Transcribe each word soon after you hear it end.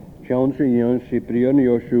Sean sy'n iawn sy'n brion i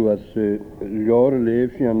Iosu as lior y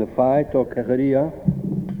lef sy'n an y ffait o Zechariah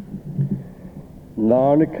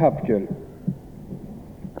na'n y capdiol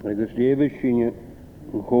agos lef sy'n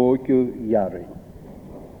yn hwg yw iari.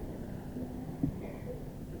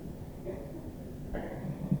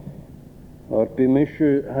 O'r bym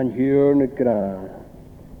eisiau han hyr yn y gra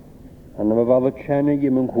an am y fal y chenig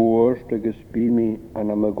im yn hwyrst agos bym i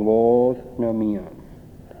an am y glodd na mian.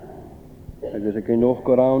 Agus ac yn o'ch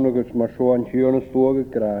gorawn agus mae sio an hyr yn y stwag y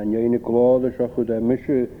gra yn ein y glodd ys o'ch wyd am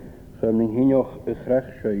eisiau chym yn hynioch y chrech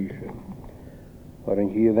sio eisiau. O'r yn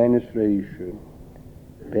hyr fenys re eisiau.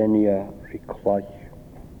 Benia rhi claich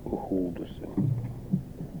o hwldys.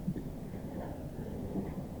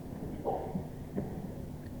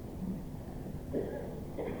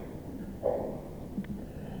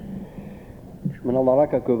 Mae'n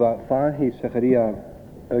alarach ag yfa fahi Zechariah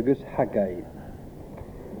agus Haggai.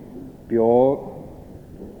 Bio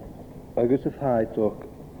agus y ffait o'ch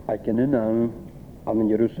ac yn yna am yn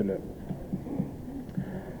Jerusalem.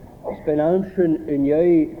 Sbe'n am sy'n yn iau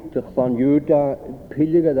dychlan Juda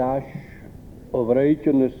pilig a dash o vreid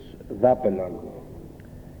yn ys Babylon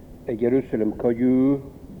y Jerusalem coiw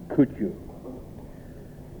cwtio.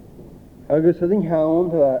 Agus ydyn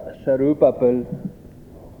hawn dda Serubabel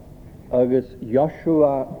agus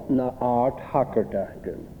Joshua na art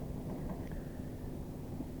hakerdachgen.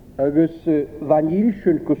 Agus vanil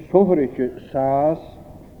sy'n gwsohrych saas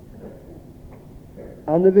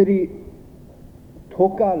an y feri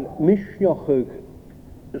togal misniochig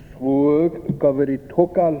slwg goferi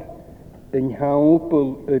togal yn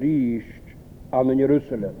hawbl yr eist am yn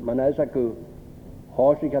Jerusalem. Mae'n eis ac o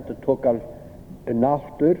hosig at y togal yn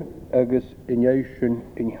after agus yn eisyn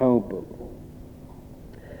yn hawbl.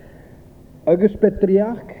 Agus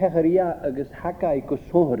betriach Zechariah agus Haggai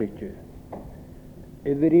gwsohrych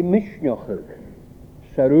y feri misniochig,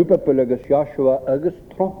 Serubabel agus Joshua agus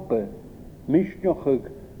trompe, misniochig,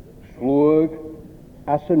 slwg,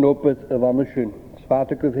 as yn oped y fanysyn, sfad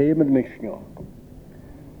y gyfheim yn misnioch.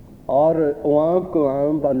 Ar o am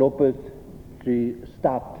gwaam fan oped di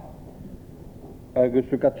stad, agus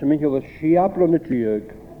o gat ymwneud oedd siabl yn y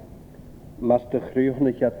driog, mas dy chriwch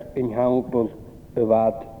nich at unhawbl y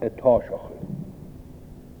fad y tosioch.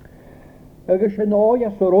 Agus yn oi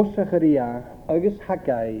as o'r os Zechariah, agus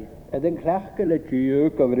Haggai, ydyn crachgol y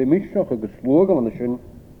diog o fyrdd misnoch agus slwg am ysyn,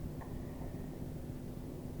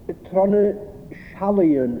 tron y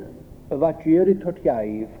sialion y fadjir i tot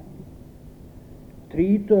iaif,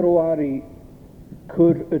 trid yr oari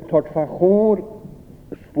cwr y tot fachor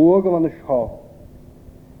slwg am ysho,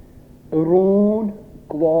 y rôn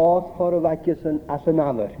glodd ffordd y fadjus as yn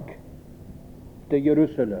alerg, dy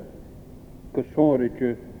Jerusalem, gysonrid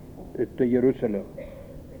dy Jerusalem.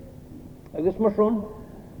 Agus mar son,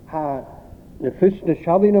 ha na fyrst na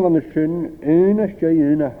sialin am an y syn, un as jai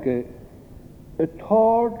un ac y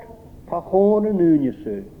tord pachon yn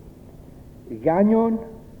unisy. Ganion,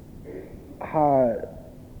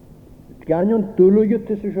 ganion dwlwyd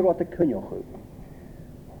ys ys rwad y cynioch.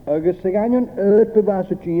 Agus y ganion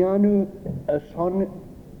bybas y gianw y son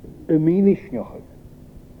y minisnioch.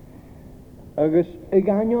 Agus y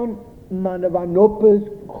ganion man y fan opyd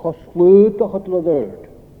choslwyd o'ch adloddyrd.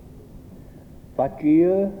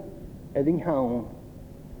 Fadjir ydyn hawn,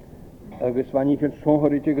 agus fan ich yn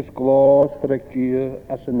sonhorid agus glos fyr ag dir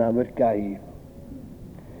as yn afer gai.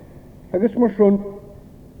 Agus mar son,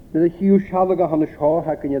 bydd y hiw sialag a han y sio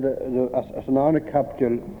hag yn as yn arna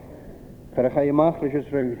capdiol, fyr ag ai machlys ys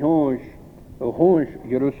rhaid hwns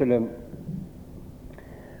Jerusalem.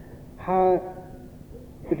 Ha,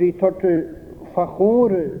 rhi tort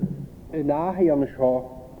ffachor yn ahi an y sio,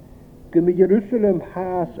 gymryd Jerusalem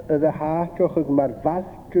has y ddehatioch ag mae'r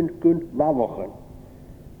falchyn gwynt falochen.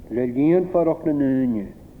 Le lien fforch na nynnu,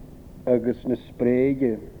 agus na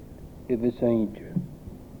spreige i ddyseintio.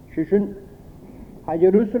 Sysyn, ha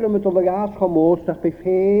Jerusalem yd oleg as chomos nach be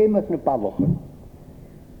ffeim at na balochen.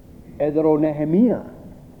 Edr o Nehemia,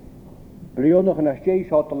 brionoch yn asjei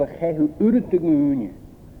siot oleg chehu uryd yng ngwni,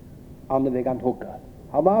 an y ddeg anthoga.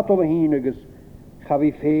 Ha mat o hyn agus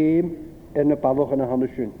chafi ffeim na balochen a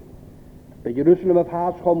hanysyn. Be Jerusalem af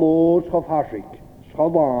has chomos chof hasig,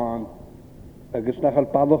 schofan, agus nach al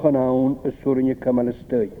balwch yn awn y sŵrin y cymal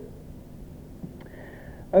ystau.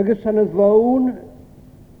 Agus yn y ddawn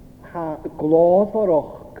ha glodd o'r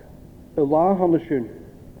och y la hanysyn,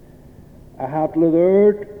 a had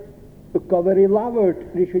lyddyrd y gofер i lafyrd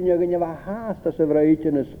rysyn yw gynnu fa has das y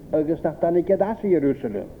freidynys agus nach dan i gedas i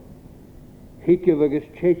Jerusalem. Higyf agus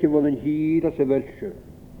tseithio fod yn hyd as y felsio.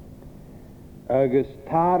 Agus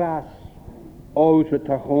taras oes y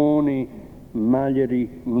tachoni maleri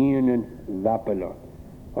nienen Babylon.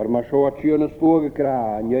 Ar mae sio at sian ystlwg y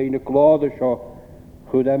gra, yn ein y glod y sio,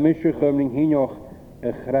 chwyd am eisiau chymling hynioch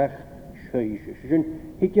y chrech siaisio. Sy'n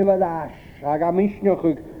hygge fy ddas, ag am eisiau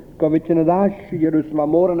gofyd yn y ddas i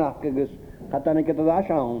Jerusalem mor yn agos, chatan y gyda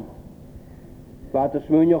ddas awn. Faat y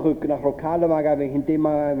smynioch nach rocal yma gaf hyn dim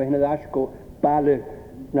ag fe hyn y ddas go bale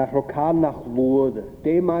nach rocal nach lwyd.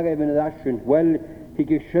 Dim ag fe hyn y ddas yn, wel,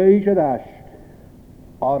 hygge siaisio ddas.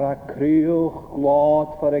 Ar a criwch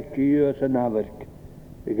glod ffor ag dios yn afyrg.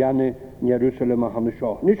 Gan y Jerusalem a ham y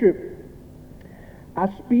sio. Nisio,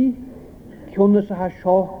 asbi cwnnes a ha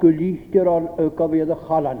sio gylichtir o'r gofyd y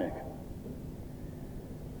chalanig.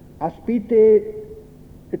 Asbi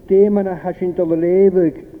de man a ha sy'n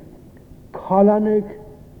dylefyg chalanig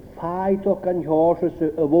ffait o gan hiosys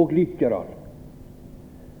y fog lichtir o'r.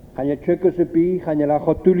 Chan y tygys y bi, chan y lach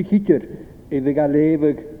o dwlichtir i fi gael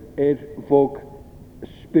lefyg fog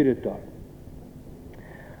spiritual.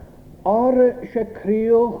 Ar se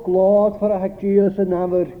criwch glod for a ha dios yn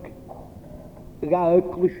afyrg ga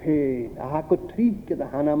yglis hyn a ha go trig gyda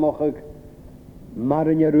hana mochag mar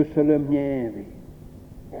yn Jerusalem nefi.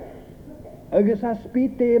 Agus a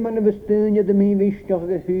spyd man y fystyniad y mi fysnioch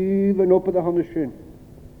y hyf yn opad a hana sy'n.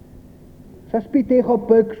 Sa spyd o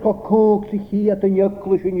bygs o cwg sy'n chi at yn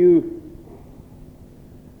yglis yn yw.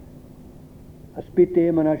 A spyd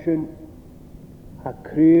man a sy'n a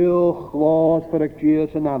criwch glod for ag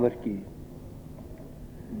dios yn afyrgi.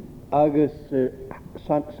 Agus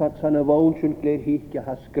san y fawn sy'n gleir hych a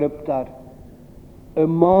ha sgryptar y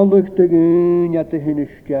malyg dy gyn at y hyn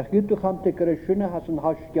ysgach. Gydwch am te gyrysyn a has yn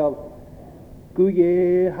hosgial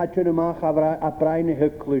gwy hadyn ymach a brain y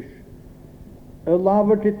hyglwys. Y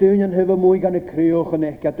lafr dy dyn yn hyfa mwy gan y criwch yn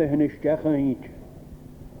eich at y hyn ysgach yn hyd.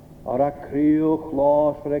 Ar a criwch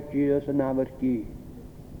glod for ag dios yn afyrgi.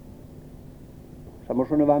 Sa mor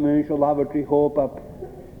sy'n y fam yn sy'n lafr tri hob a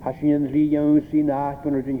ha sy'n yn rhi iawn sy'n nach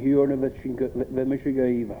pan rydyn hiwr na fe mysig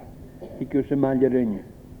eifa. I gwrs y malir yn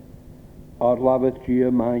ar lafr tri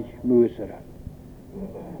y mai mwysara.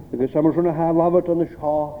 Agus sa mor sy'n y ha lafr yn y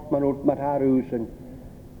sio ma'n wrth ma'r har wsyn.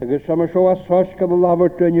 Agus sa mor sy'n a sos gaf y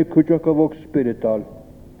lafr yn y cwtioch o fog spiritol.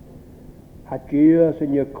 Ha dios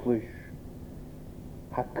yn yglis.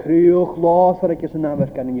 Ha criwch loth ar agos yn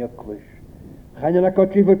afr gan yn yglis. Chan yna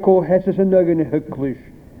godri fod co hesys yn nag yn y hyglis.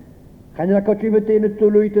 Chan yna godri fod dyn y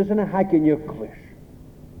dwlwydys yn y hag yn yglis.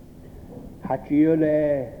 Ha dio le,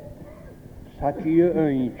 sa dio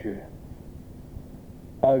eindio.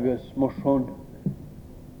 Agus moswn,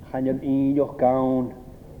 chan yna un o'ch gawn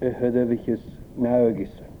y hyddefichys na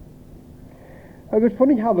agos. Agus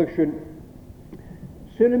ffwn i'n hafych sy'n,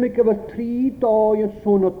 sy'n ymig gyfer 3 doi yn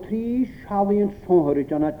sôn o 3 siali yn sôn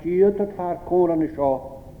hyrwyd, ond a dio dod ffa'r cwr yn y sio.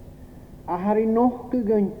 A har i noch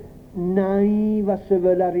gygan nai fa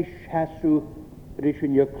sefyl ar i siasw rys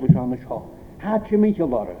yn yglis am y sio. Ha ti mi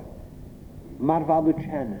lor mar fadw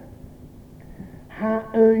chen. Ha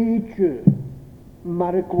eidw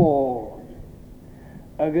mar y glod.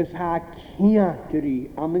 Agus ha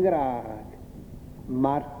ciatri am y graag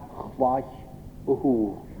mar chwaith o hw.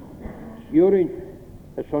 Yw'r un,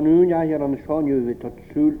 y son yw'n iair am y sio ni yw fy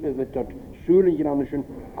sŵl yn gyda am y sy'n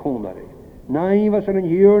cwnari. Nai fa sy'n yn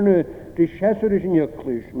hiwr na dy siaswr ys yn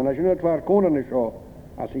yglis. Mae'n asyn o'r twa'r cwn yn y sio.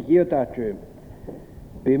 As y hir datio.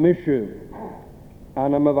 Be mysio.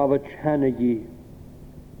 Anna ma fadda chanegi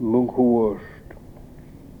mwng hwyrst.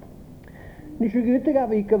 Nis yw gyda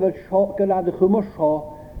gaf i gyfer sio, gylad y chwm o sio,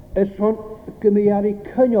 ys hwn gymiar i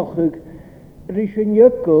cyniochig rys yn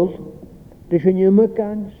ygl, rys yn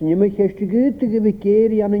ymygans, yn ymygest i gyda gyfer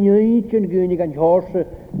geri an yn ymygyd yn gynig an hiorsa,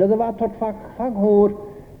 na dda fa tot ffag hwr,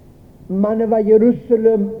 man va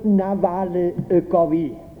Jerusalem na vale y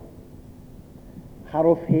gofi.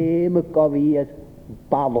 Harof hem y gofi ed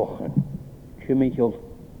balochen. Siemichol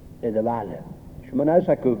ed y vale. Siemon as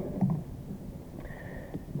acw.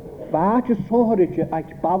 Faat y sohrig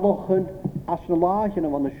ag balochen as na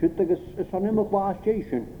lachen van de schuttig is an immer glas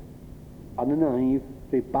station. An een naif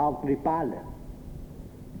ri bale.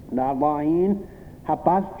 Na lain ha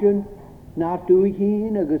bastion na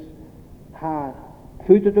duhin agus ha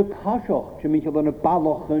Fwyd y casioch, sy'n mynd yn y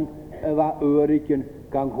balochen y fa yrygyn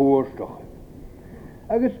gan hwrstoch.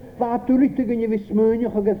 Agus fa dwrych dy gynnu fi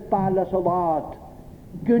smynioch agos balas o lad.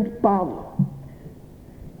 Gynt bal.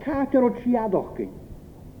 Cater o triadoch gyn.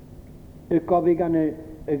 Y gofi gan y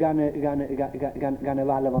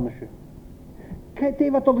fale fan ysyn.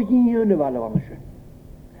 Deifad o lŷn y fale fan ysyn.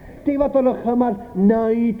 Deifad o lechymar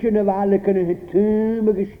naid yn y fale gan y hytym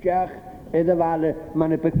y gysdiach edrych fale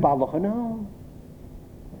ma'n y byg baloch yn awn.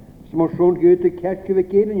 Mor sôn gyda certi fe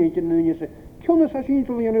gyd yn ydyn nhw'n ysyn. Cwnes as un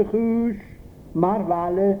dwi yn y chwys, mar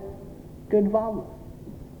fale gyn fal.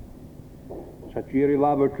 Sa Jerry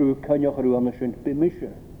lawer trwy cynioch rw am y sy'n bymisio.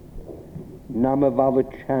 Nam y fal y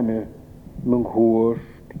tianna mewn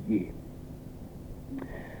hwyrst i.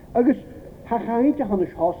 Agus, ha chaint a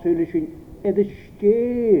hannes hosyl sy'n edrych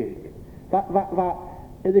steg.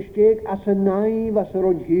 Edrych steg as y naif as yr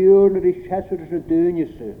o'n hiwr yr eisiau sy'n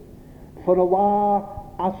dynysau. Van y la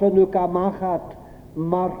as y nhw gamachat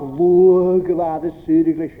mar lwg y fad y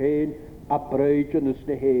syrig le sien a breid yn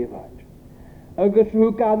ysne hefad. Agus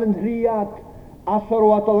hw gad yn rhiad as yr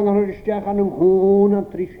wadol yn yr ysdiach an ynghwn an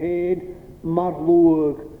tri sien mar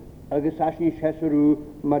lwg agus as ni sesarw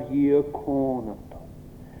mar hir côn ato.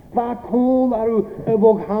 Fa côn arw y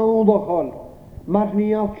fog hawn ochol mar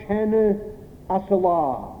nial chenne as y la.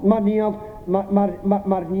 Mar nial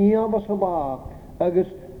as y la agus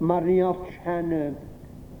mar nial chenne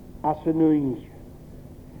as y nwynt.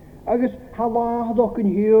 Agus halad ook yn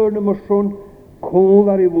hir na mar son côn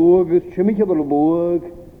ar i lwg agus chymig ar y lwg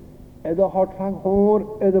edrych hort fang hor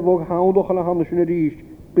edrych fog hawn ochol a hannes yn yr eist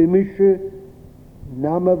bymisio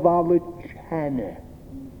nam y fal y chenne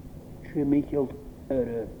chymig ar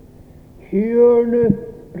y hyrne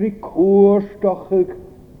rekoorstochig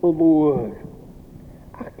y lwg.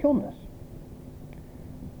 Ach kynnes,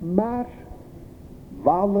 mar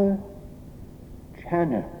fal y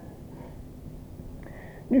chenne.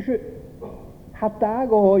 Nisje, had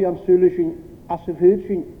dag o hoi am sule sin, as y fyr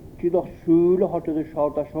sin, gyda sule hort y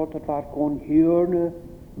siort a siort at var kon hyrne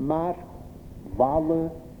mar fal y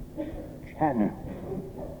chenne.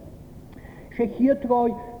 Se hier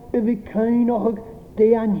troi y fi cynoch de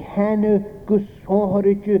an henne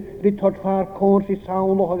gysonhoritje ri tot var kon si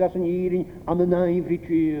saunoch as an irin am y naif ri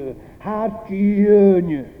tjö. Har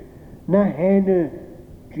tjön, na henne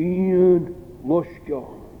tjön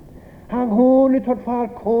losjoch. Hang hon het tot var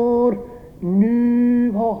kor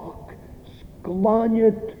nu hoch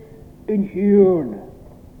sklanjet in hyrne.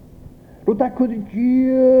 Rot dat kud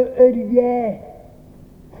je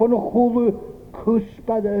van een goede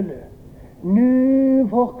kuspadelle. Nu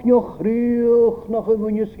hoch nog rioch nog een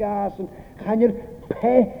wunje schasen. Gaan je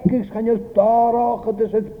pekkes, gaan je darach het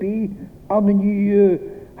is het bi aan een je.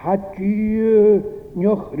 Had je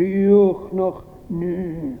nog rioch nog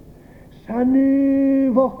nu.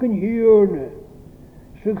 Sannu vokken hyrne,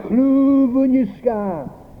 se gluven je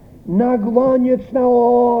ska, na glanjets na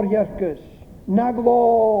oorjerkes, na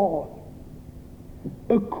glad.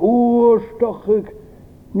 E koorstochig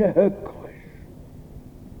ne hukkels.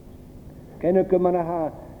 Ken ik hem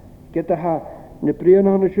ha, geta ha, ne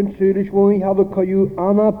preenhannes en sulisch woon hadden kaju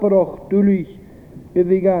anaproch dulich,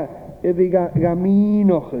 ga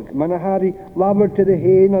mienochig, maar ha die labber te de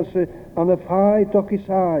heen als aan de feit toch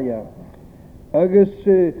Isaiah. Agus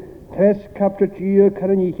tres captatia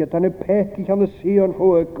caranicha, tan y pechich an y sion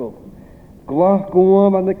fwygol. Glach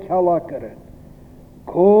gwam an y calacaren.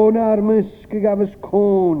 Côn ar mysg ag afys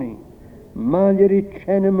coni. Maler i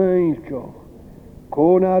chen y meiljoch.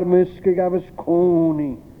 Côn ar mysg ag afys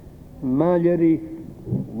coni. Maler i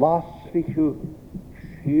lasrichu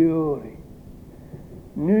siori.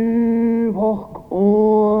 Nu foch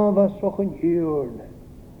oafas och yn hyrne.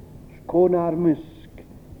 Côn ar mysg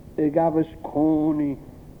gaf ys coni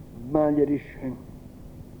malerischen.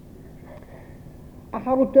 Ach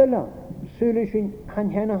ar o dyla, sylishin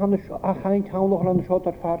han hena han a chaint hawnloch lan shot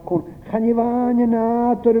ar far con. Chan i fan yn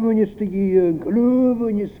ador y mwyn ystygyn, glwf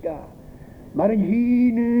yn ysga. Mar yn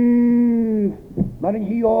hi nyf, mar yn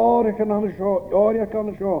hi oriach an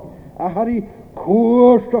y sio, a hari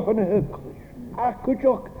cwrstoch yn y hyglis. Ach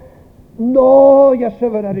gwtioch, no ia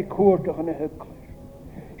syfer ar y cwrstoch yn y hyglis.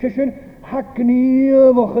 Sysyn,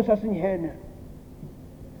 Hagnieuwachs as een henne.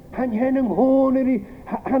 Han henne honeri,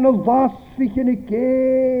 han al wasvich en een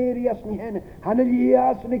keri as een henne. Han al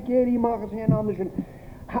jas en een keri mag as een henne anders.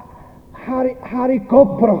 Harry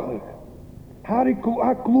koprachig. Harry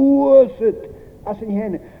kloeset as een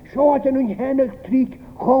henne. Zo had een henne trik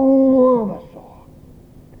gewoon was zo.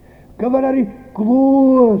 Gewaar harry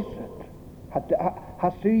kloeset.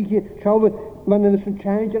 Had zie schouwen, man in een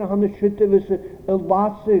chantje en han de schutte wisse een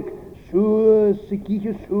lasig. Soos, se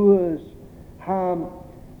kiche soos, ham,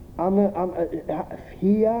 an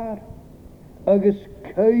fiar, agus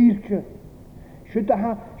keiltje. Should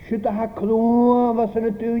ha kloon was in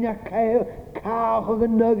het doen, ja kachige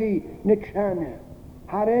nuggie, ne tjane.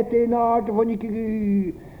 Haret een aard van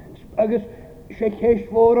je agus, se kesh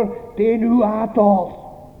voor den hu had al.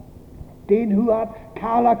 Den hu had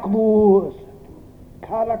kala kloos.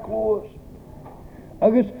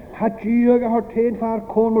 Agus, had je gehad heen van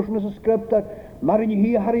konus met zijn scripter, maar in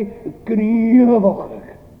hier harry gnieuwachig.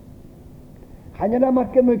 Ga je dan maar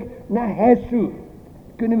naar Hesu,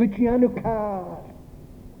 kunnen we het aan elkaar.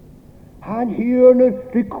 Han hierne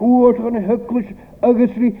de koort van hukkels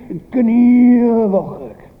agus ri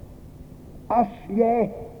gniewachig. As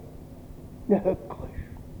jij de hukkels.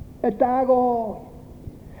 Het dag ooit.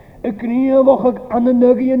 Een gniewachig aan de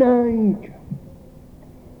nuggie een eindje.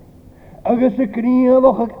 Agus een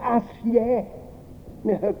gniewachig as jij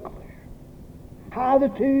de hukkels. Had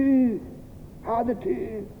het u. Had het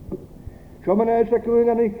u. Zo mijn huis dat ik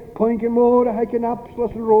aan die pointje moren had je een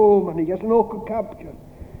abslas Rome en ik had een ook een kapje.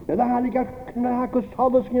 En dan had ik dat knakels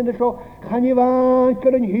hadden in de zo. Gaan je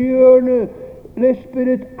wanker en hierne. Lesper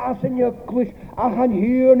het as en jukkels. En gaan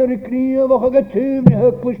hierne de knieën wat ik het tuum in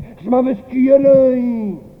hukkels. Sma we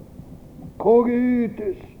stierlijn.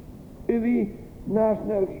 Kogutus. Uwie naast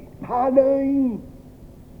nuggie. Halijn.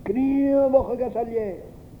 Knieën wat ik het al je.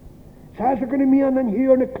 Zij ze kunnen mij aan een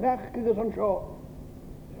hierne knakjes en zo.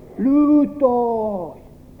 Lutoy.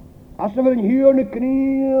 Als er een hierne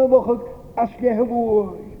knieën wat ik as je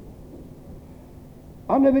gewoon.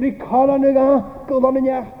 En dan wil ik kallen en akkel van een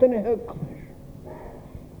jacht en hukkels.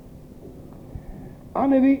 En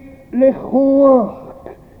dan wil ik gewoon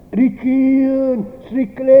rietjen,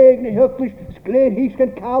 schrikkelijk en hukkels. Skleer hies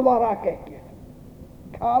kan kalwaraketje.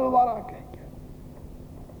 Kalwaraketje.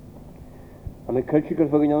 En dan kun je er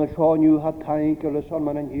voor een schoon nu had tankelen zo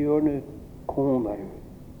met een hierne koner.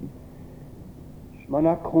 Maar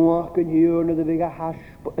na koach kan hierne de wege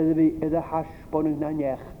hasponnen naar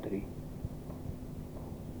nechtri.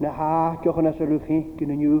 Na haatjoch en as er lufinken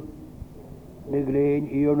en nu de gleen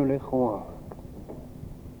hierne le koach.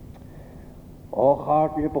 Och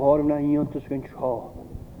hart je behoorm na hientes kan schoon.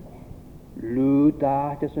 Lu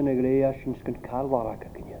daagjes en de gleasjens kan kalwaraka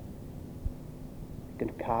kan je. Kan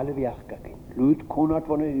kalwiach kan. Lut konart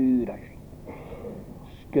van een uurasje.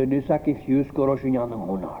 Skunisak in fjuskorosje aan een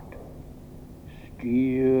honart.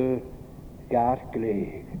 Stier,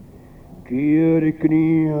 garkleeg. Stier de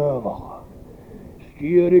knieën wacht.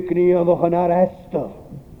 Stier de knieën wacht naar Esther.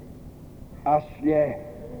 Als je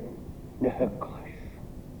de hukkels.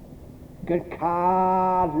 Kan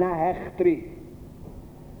kaal naar hechtri.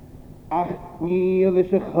 Ach, nie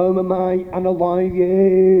wisse gumme mij aan de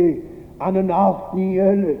lijnje. Aan een nacht niet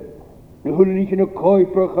helle. De hullen niet in een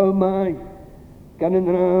koiper gumme. Kan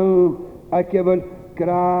een raam. Ik heb wel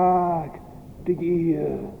graag. De gier,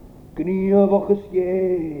 knieën wacht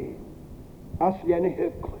je, als je een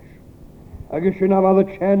hukkels. Agus je nou wel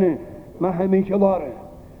kennen, maar hij met je laren.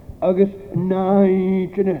 Agus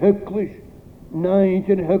naantje een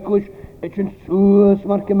hukkels, het is een soos,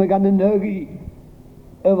 maar ik me gaan de nuggie.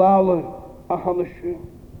 Een waller, ach aan de schoen.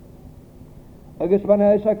 Agus van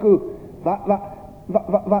huis aku,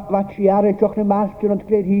 wat je jaren toch een maasje aan het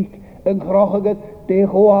kleed hiet, een grochige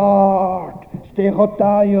tegenwaard, tegen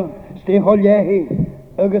taaien. Steeg al jij heen.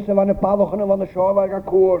 Agus van de paddochen van de schoolweg aan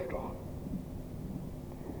koers toch.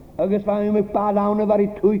 Agus van je paddochen waar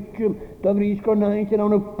je toetje. Dat er iets konijntje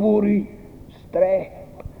aan een poerie. Streep.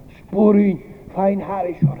 Spoering. Fijn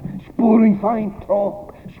harishor. Spoering fijn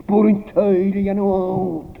tromp. Spoering teulig en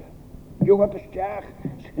oud. Je gaat de stjag.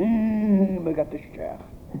 Me gaat de stjag.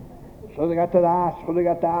 Zo gaat de das. Zo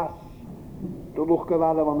gaat das. De luchtke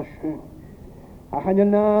waren van de schoen. Hij gaat je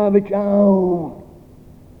nabetje aan.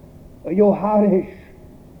 Jo harish,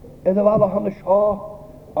 en de wallen van de school,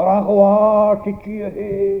 ragoar te kier,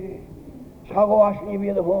 schagoas niet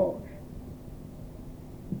weer de voos.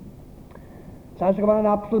 Zijn ze gewoon een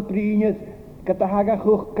appelprienjes,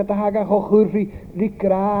 katahaga gogurri, die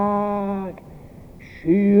kraak,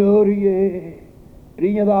 sjurje,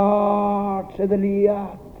 rinje daart, ze de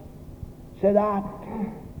liat, ze dat,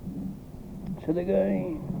 ze de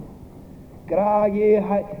gein. Graag je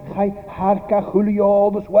harka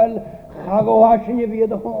Julio's wel, ga go waschen je weer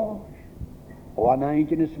de hoos. O aan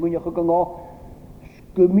eindje is moet je gaan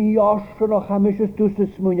skumi asje nog hamisjes tussen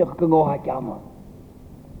moet je gaan had jammer.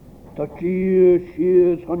 Dat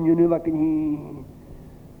cheers gaan je nu wakken hier.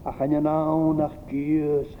 Ach gaan je nou nach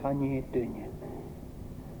cheers gaan je doen.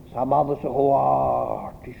 Samen ze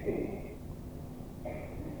gewaard is he.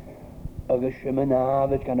 Agus je mijn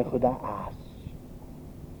avond kan ik goed as.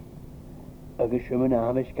 Agus je mijn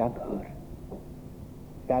avond kan hoor.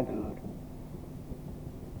 Kan hoor.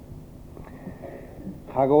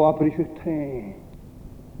 Ga go op is het trein.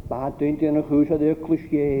 Maar het in een huis dat een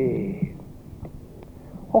cliché.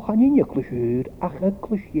 Och aan je cliché, ach een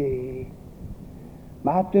cliché.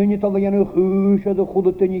 Maar het in het al in een huis dat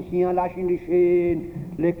goede ten je geen las in de zin.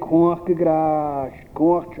 Le koach gegraas,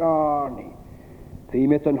 koach charni. Die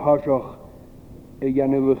met een hasog in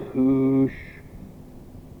een huis.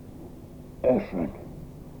 Essen.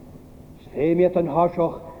 Die met een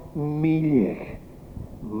hasog milch.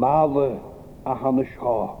 Malen. Ach aan de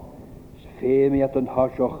schaal. Sfeer met een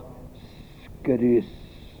hasog sgris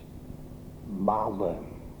malym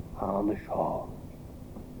an y sio.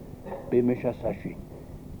 Be mis as asyn,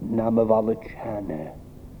 na my fal y chane,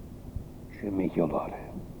 sy'n mi gylor.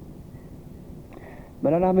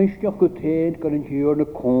 Mae'n an amistioch gwtên gan yn hyr na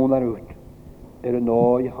cwn ar wyt, yn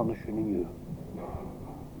oi hanes yn yw.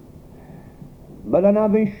 Mae'n an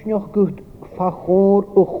amistioch gwt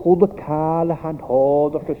ffachor o chwd y cael a han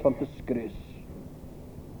hod o'r sant ysgris.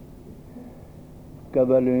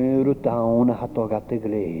 Gyfalwyr o dawn a hatog at y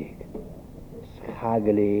gleig,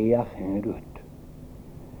 schagle a chynrwyd.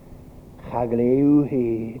 Schagle yw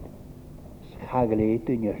hyn, schagle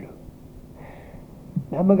dynnyr.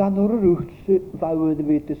 Na mae gan o'r rwyd sy'n fawyd y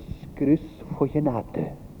fyd ysgris ffwch yn ade.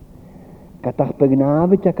 Gatach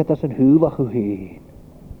bygnafyd ac atas yn hwlach o hyn.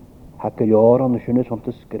 Hac y lior an y sy'n ysont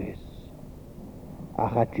ysgris.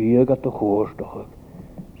 Ach a diag at y chwrstoch,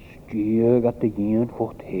 stiag at y gyn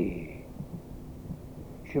ffwch hyn.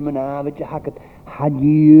 Sy'n mynafyd ac at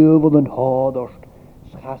haniwfod yn hodost,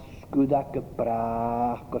 schasgwyd ac y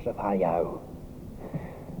brach gos y ffaiaw.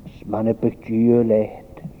 Sman y bygdio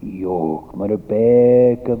let, iog, man y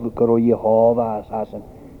beg y gro i hofas asan,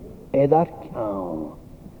 edar cawn,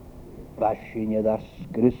 fasyn edar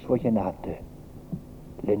sgris fwch yn ade,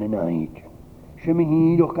 len yn aid. Sy'n mi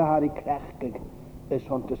hyd o'ch gahar i crechgyg, ys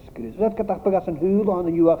hont ysgris. Ydych gyda'ch bygas yn hwyl o'n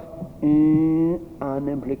ywach,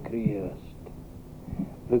 anem ble criast.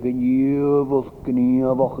 Fyg yn yw'l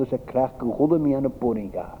gynnyf o'ch y crech yn chwyd mi an y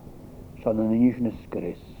bwriga, son yn unig yn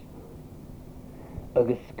ysgris.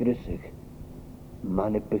 Ag ysgrisig,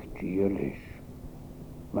 man y bygdio lys.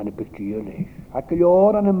 Man y bygdio lys. Ac y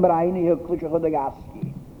lior an ymraen i hyglwys o'ch y gasgi.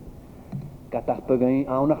 Gatach bygyn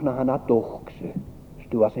awnach na hana dochgse,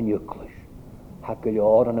 stwas yn hyglwys. Ac y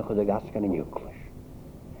lior an o'ch y gasgan yn hyglwys.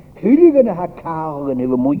 Hylig yn y hacaw yn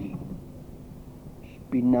efo mwy.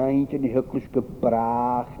 Binaint yn hyglwys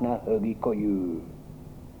gybrach na hygu coiw.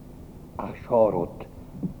 A siorod,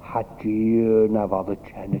 hadir na fad y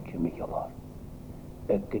tjenet y migolor.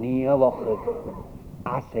 Y gniaf ochyg,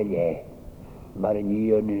 aselle, mae'r ni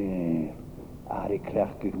yn ar y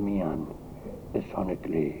crech gyrmian, y son y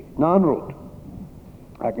gle. Na'n rwyd.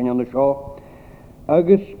 Ac yn y sio,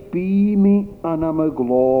 agos bi mi anam y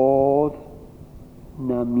glodd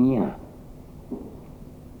na mia.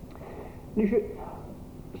 Nes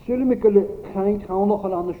Sylw mi gael caint hawnach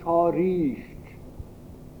yn anna sio rysg.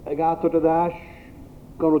 Ag atod y ddash,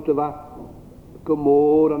 gan wrth y fa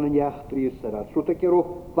gymor an yn iach dri ysyrat. Srwt ac ero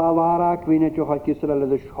falarag fi'n edrych ac ysyrat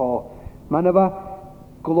ledd y sio. Mae'n efo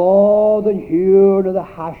glodd yn hyr yn y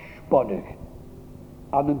hasbonig.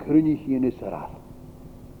 An yn crynu chi yn ysyrat.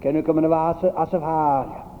 Gennych yn efo asaf hal.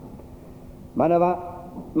 Mae'n efo,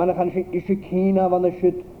 mae'n eisiau cina fan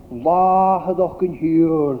eisiau lahad yn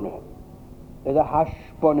hyr. Ydw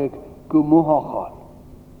hasbonig gwmwhochol.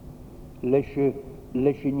 Leis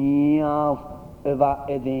y niaf yfa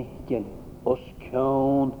edrych os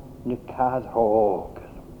cawn na cathhog.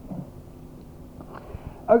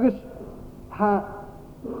 Agus ha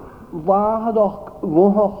fahadach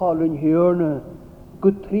gwmwhochol yn hyrna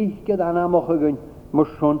gwtrichgad anamach ygyn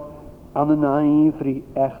mwysyn an y naifri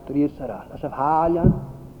echtri ysyral. As y halian,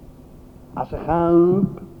 as y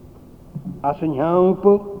chawb, as y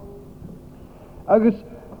niawbl, agus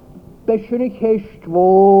besyn y cest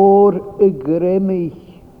fôr y gremich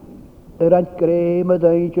an grem y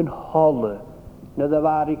dweud yn holle na dda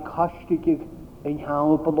far i costig yn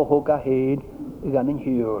hawbl o hwg a hen gan yn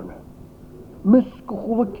hyrn.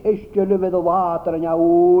 Mysgwch y cestiol y fydd o water yn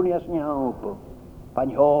iawn i as yn hawbl.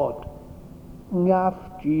 Pan hod, ngaf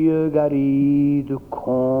diag ar id y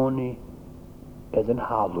coni edd yn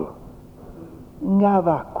halw.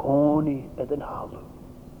 Ngaf a coni edd yn halw.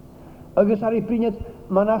 Agus ar ei bryniad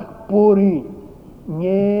manach bwri,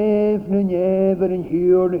 nef yn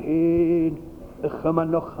hyr na hen, y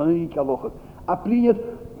chyman noch haint aloch. A bryniad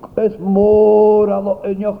ys môr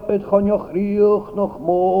ys chonioch rioch noch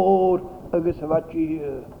môr, agus y fad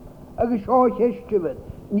gyr. Agus o chestifyd,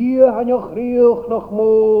 ni hanioch rioch noch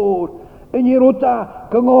môr, yn i rwta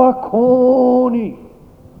gyngo a coni,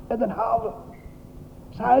 edd yn halw.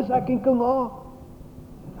 Saes ac yn gyngo,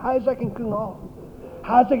 saes ac yn gyngo.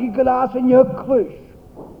 Has ac yn glas yn ygwys.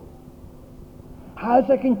 Has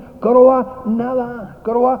ac yn gyrwa nala,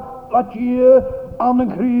 gyrwa latia am yn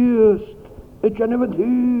Christ. Y gen efo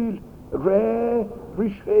dhyl,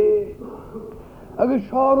 rysfe. Ac y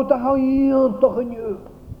siarw da haw i'n doch yn yw.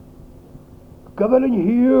 Gyfel yn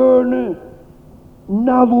hyrna,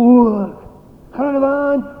 nalwag. Chan yn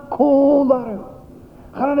fan cwl arw.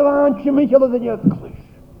 Chan yn fan chymychel yn ygwys.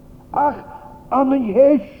 Ach, am yn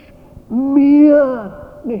hesh, mian,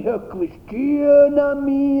 ne hyglys, dia na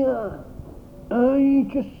mian. Ai,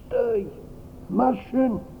 jystau,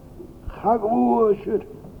 Marschen, chagwosher,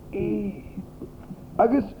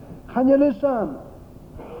 agus chanelisan,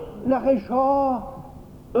 nach shaw,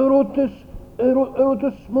 erotus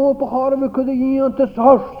small pahar could the year to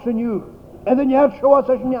source and you, and then yet show us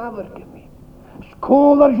as never give me.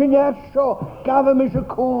 Scholar yet show, gave me a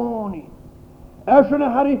coney. Ashon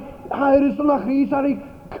Harry, Harris nach Harry,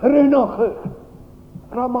 Krenoche,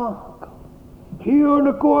 Ramak. Here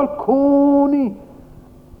the call coney,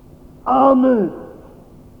 Anne,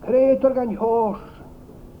 Creator gan horse.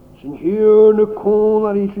 Sin here the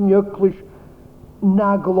corner is in Yucklish,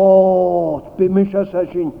 Naglot, Bimisha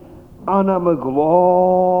session, Anna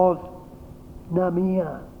Maglot,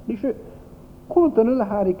 Namia. Nisha, Kuntanilla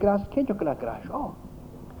Harry Grass, Kentucky Grass, oh.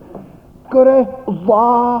 Gore,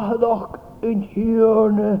 Lahdoch in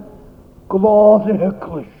here, Glot in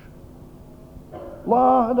Hucklish.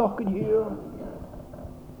 Lahdoch in here.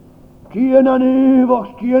 Giana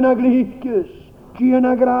Nevox, Giana Glicus,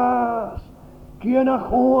 Giana Grass, Giana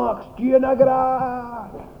Hoax, Giana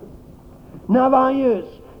Grass. Navayus,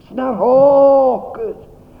 Snarhawkes,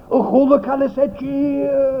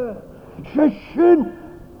 Uchulakalisetje, Shishin,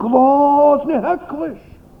 Glod ne Hucklish.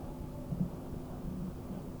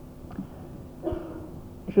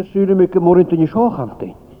 Je stuurde me een morgen in je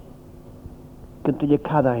schoolganting. Kunt je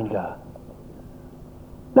kadain gaan.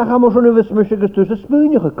 Dan gaan we zo'n even smusjes tussen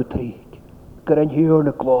smuinige getraind. Keren hier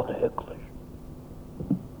een klote Hucklish.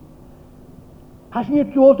 Als je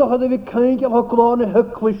niet zo toch hadden we kindje van klote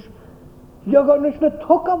Hucklish. Je gaat niet naar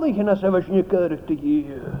toka liggen als we je keurig te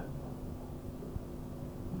geven.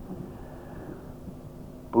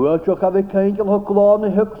 Boeltje gaan we kindje van klote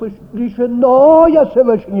Hucklish. Die je nooit als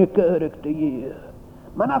we je keurig te geven.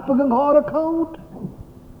 Maar af en toe haar account.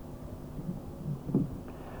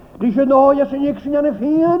 Die je nooit als een niks aan een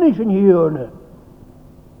veen is in hier.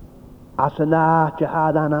 Als een naadje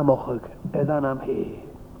had aan hem mogelijk en dan hem heen.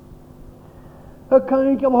 Ik kan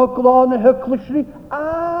niet om een kleine Hucklish niet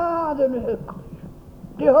ademen Hucklish.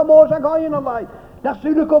 Die homo's ga je naar mij. Dat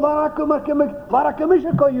zullen ik waken, maar ik mis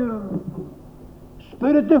ik aan je.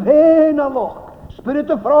 Spirit de veen aan lok. Spirit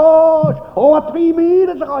de vroos. Oh, wat 3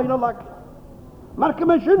 mieren ga je naar lak. Maar ik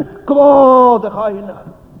mis een kleine ga je naar.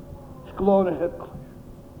 Kleine Hucklish.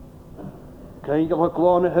 Kijk je een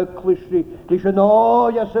kleine Hucklish die je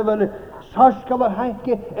nooit als ze willen. Saskele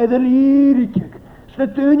hekke en de lirikje.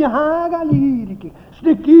 Ze doen je haga lirikje.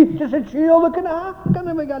 Ze kieten ze tjolken haken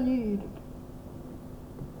en we lirikje.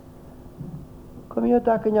 Kom je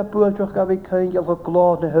tak in je poeltje gaan we kijk je een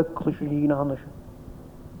kleine Hucklish hier anders.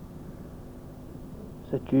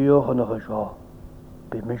 Ze tjogen nog eens zo.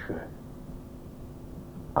 Bimmisje.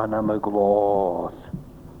 Anna me gloos.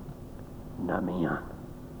 Namian.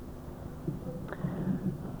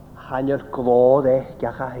 Gaan je gloos echt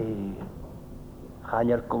ja heen. Gaan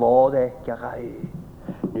je gloos echt ja heen.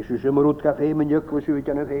 Dus je zomaar uit café met Hucklish uit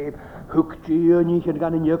je neef. Hukje je niet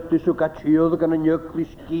gaan een Hucklish, zo gaat je gaan een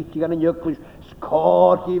Hucklish, kiet je gaan een Hucklish,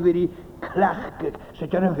 scoort je weer die klachtje.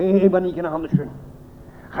 Zet je neef maar niet in handen.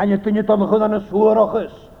 Gaan je toen je dan goed aan een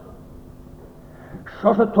soorroches.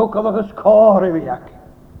 Zo ze toch al een score weer.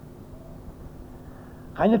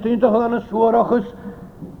 Gaan je toen toch aan een soorroches.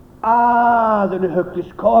 Dan heb je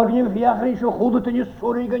scorje viagri zo goed dat je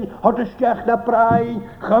zorgen had een stijg naar praai,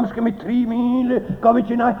 gamske met 3 mielen, kom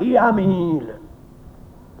je naar 1 mielen.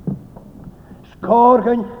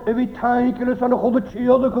 Scorgen en wie tankelen aan een goede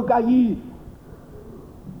tjelde kokaïe.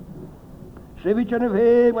 Ze weet je een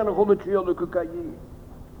weg met een goede tjelde kokaïe.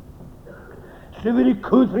 Ze wil die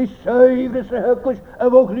kutri zuiveren, ze Hucklish,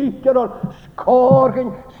 en ook licht je dan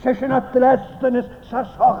scorgen, zesje het lesten is, ze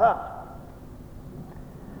zagen.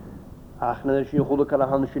 Ach, dat is je goede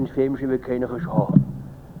kalahans in feemsje we kunnen geschoten.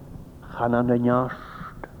 Gaan aan de njast,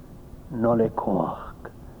 nolle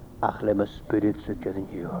koak. Ach, le me spirit zit je in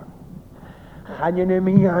hier. Gaan je niet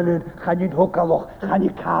meer aan, gaan je het hokkaloch, gaan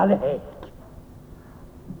je kale hek.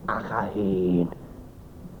 Ach, ga heen.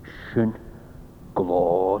 Schön,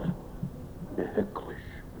 gloos, de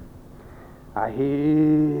Hucklish.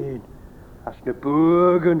 Heen. Als de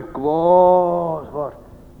burgen gloos wordt,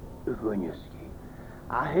 uwenjes.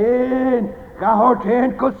 Aheen, ga hoort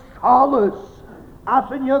heen alles. Als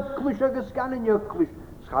een Hucklish, als kan een Hucklish.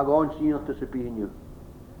 Ga gewoon zien of tussen bij je.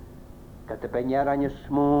 Dat de benjar aan je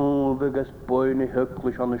smoeviges boine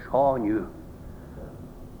Hucklish aan de schoon je.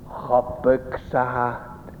 Gopik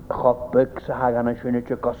sa gaan een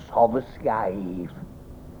schönnetje kosove schijf.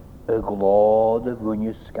 Een glode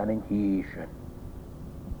wunjes kan een hieschen.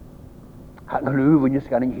 Een wunjes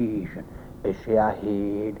kan een hieschen. Is je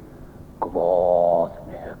aheen. Glod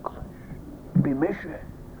ne Hucklish. Bimische.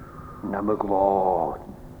 Na me glod.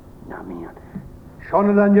 Na mian.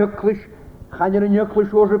 Schonnen dan Hucklish. Gaan er een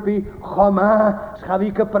jukkel op die chama,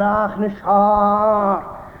 schavieke praag ne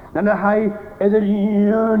schaar. Dan hij is er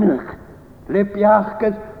junig,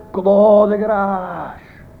 lepjachkes glode graas.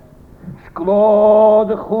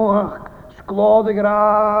 Sklode goork, sklode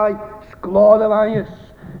graai, sklode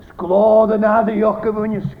wanjes, sklode na de jokke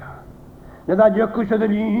wunjeska. Na dat jukkel is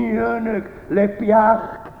er junig,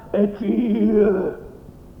 lepjach et hier.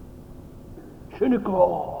 Schöne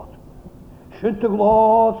glod. Schöne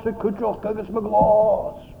glod, se kutjoch kages me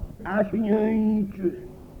glod. As je eentje,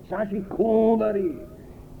 as je kondari,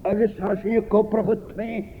 as je koprige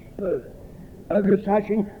tweepe, as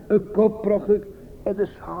je koprige de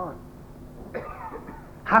saan.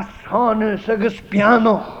 Hassanes, as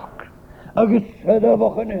pianoch, as de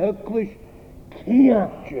wochen huklisch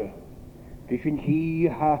kiatje. Dus in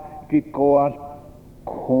hier ha die koal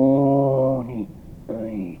koni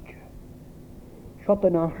eentje. Schot de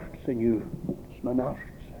nacht, senor, is mijn nacht.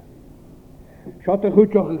 Schot de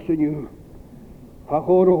goedjoch, senor. Ha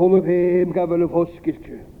gore holf heem, ga wel een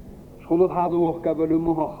voskiltje. Scholf hadoog, ga wel een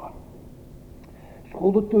mocher.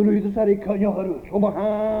 Scholf de ruide, zei ik kan je gerust. Scholf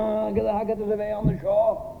hagen, da hagen ze wij aan de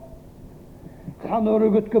schop. Gaan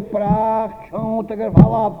er het gepraagd, schoon te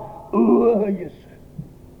geval af, oorjes.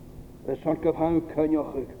 Het is zo'n geval kan je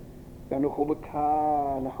gerust. Ga nog holf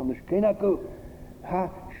kaan, gaan de skinako. Ha,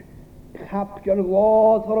 kapje een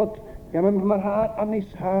woord voor het. Ja, maar haar aan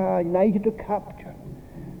is haar, neige te kapje.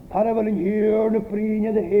 Daar wel een heer, een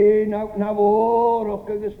prienje, de heen, naar woord,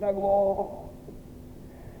 kijk eens naar woord.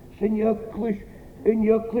 Zijn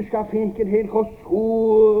juklis gaf een keer heen,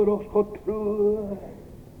 geschoor, of getroer.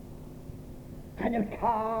 Gaan je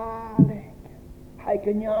kalig, hij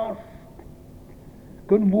kan jast,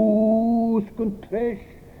 kan woes, kan tresch,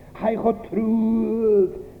 hij getroer,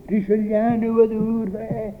 die Juliane wat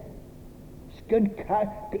oerweg.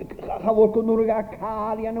 Ga worden door een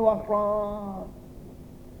kali en een wachtraan.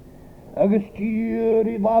 Agus stier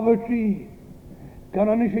I laverty, kan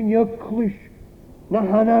an is een juklis, na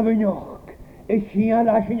hana vinjoch, is hier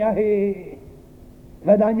lashin ja he,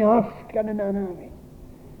 wat an jast kan een anami.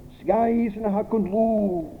 Skais na hakund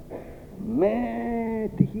lu,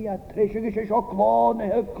 met hier tresig is ook gewoon een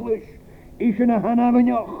juklis, is een hana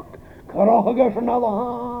vinjoch, krochigas na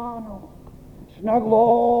lahano.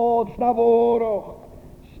 Snaglod, snavoroch,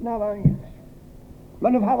 snavans.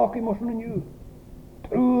 Men of havok I motion in you.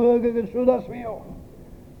 Trug agus sudas meo.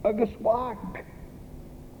 Agus wak.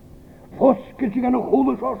 Foskes I gan o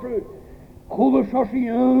chule shoshi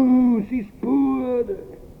jans I spoede.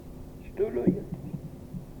 Stuluje.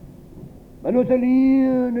 Men o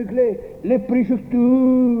talien le pris of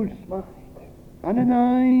stoel smait. An een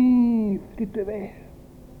naif dit te weg.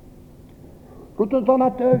 Goed het dan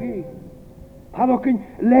ategi. Had ook een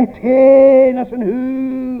let heen als een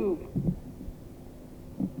huur.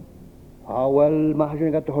 Ah, wel, maar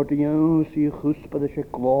je gaat de horten jans hier guspa dat je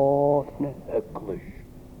kloot ne huklis.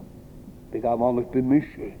 Ik ga wel nog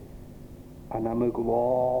bemischen. En dan me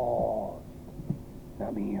kloot. Na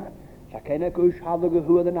mij. Ze kennen kus hadden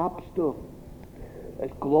gehoord en abstof.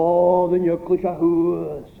 Het kloot en huklis a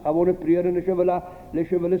huis. Hij wonen prieren als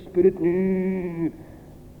je wel een spirit nu.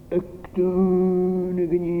 Toen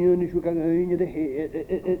ik niet zo kan je de heen,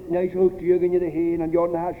 nee zo tuig je de heen en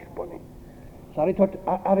John Hashpony. Sorry tot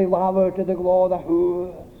Ari laver te de glada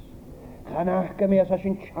huis. Ganach me als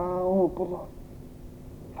een chaupel.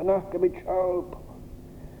 Ganach me chaupel.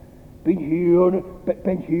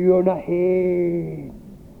 Ben hier naar heen.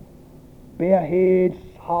 Ben heen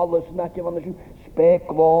alles natje van de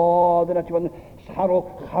spekglade natje van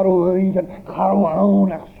scharo eentje scharo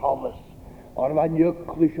aanach alles. Or van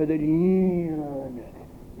juklis de lien.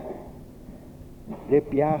 De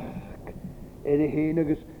pjach. De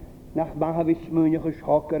heniges. Nach mahavis munje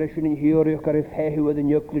geschokker is een hierujker is hehu de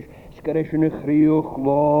juklis. Sker is een grioch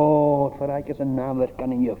woord. Verrijk is een naamwerk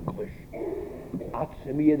aan een juklis.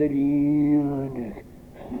 Atse me de lien.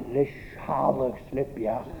 Le schaligs, le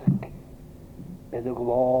pjach. En de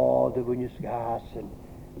glade wunjes gasen.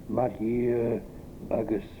 Maar hier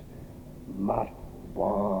agus. Maar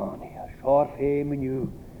wanneer. Schorf heem en u.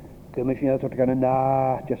 Kunnen je tot gaan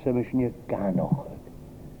nacht. Ja, ze misschien je kan nog.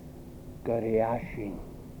 Gereasing.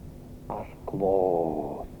 Als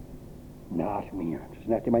kloot. Naast mij. Dus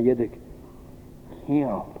net maar jedek.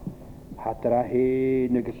 Heel. Had er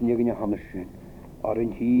heen. Ik is niet in je handen. Or in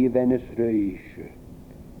hier wennes reisje.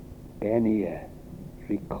 Ben je.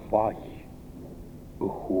 Zie kwach.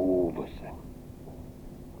 Behoevesen.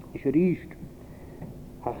 Is er iets.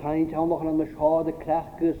 Hij gaat al nog aan de schade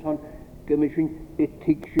klachten van gemission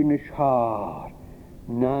etikje schaar.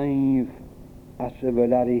 Naif als ze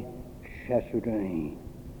wel are chassudain.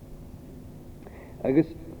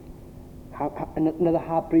 Agus na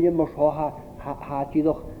ha bríon mar seo ha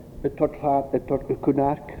tíadach y tort y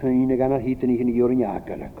cwna'r cryn ag anna hyd yn ei hyn i o'r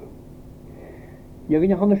iagol ac. Iag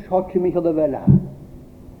yn ychan y siot i mi chod y fela.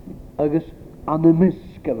 Agus anna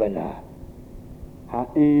mysg y fela. Ha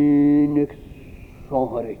unig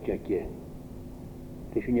sohorich ag i.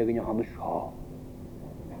 Dys yn iag yn ychan y siot.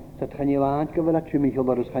 Sat chan i fant gyfel a tri mi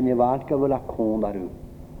chod ar ys chan i fant gyfel a cwn arw.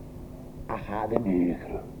 A chad yn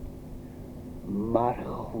eichrw. Mar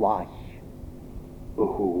chwaith y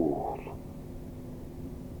hwyl.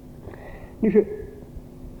 Nes y,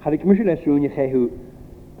 had ik mysio leswn i chehw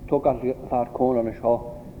tog ar cwn yn y sio.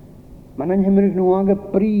 Mae'n anhymryd nhw ag y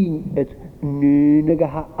brin et nyn ag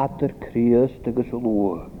ha adr crias ag y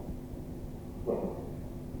sylw.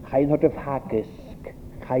 Chai yn hod y ffagysg,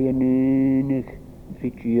 chai yn nyn ag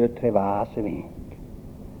ffidio trefas y fynd.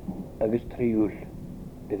 Agos triwl.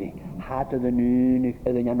 Byddi, had ydyn nyn ag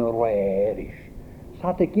ydyn nhw'n rweris.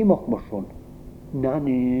 Sat ag imoch mwyswn, na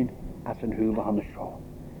nyn as yn hwyl fan y sio.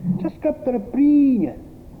 Just gyp yr y brin.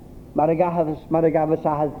 Mae'r gafas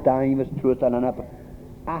ahad daim ys trwyd an anab.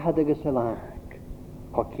 Ahad ag ys y lag.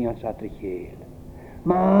 Cho cian sadri chael.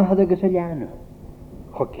 Mahad ag ys y lianw.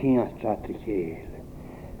 Cho cian sadri chael.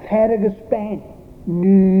 Fer ag ys ben.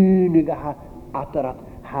 Nyn ag adar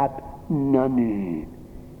had na nyn.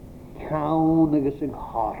 Cawn ag ys yng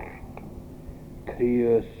nghort.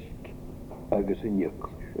 Criast ag ys yng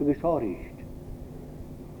nyclwys. Ag ys orist.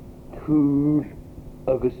 Tŵr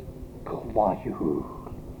agus chwaith y hwyl.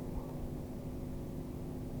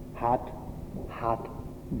 Had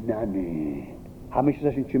na nyn. Ha mis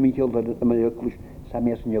ys yn chymig hilda yma nyclwys. Sam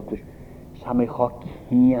ys yn nyclwys. Sam eich o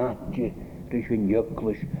ciatio rys yn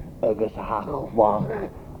nyclwys agus ha chwach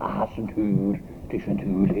a has yn hwyr rys yn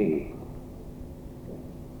hwyr he.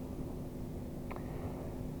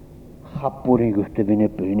 Chapwr ein gwrdd y fy'n y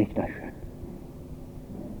brynig na sy'n.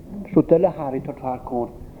 So dyle Harry tot har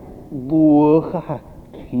cwn. Lwch a ha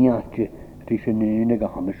ciatio rys yn un ag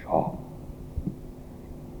a ham y sio.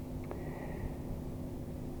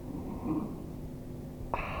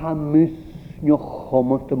 Hamus nio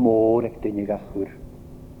chomont y môr ag dyn ag achwyr.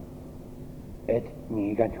 Ed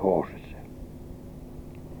ni gan hwrs.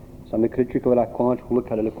 Sam y crydri gyfer a cwant hwle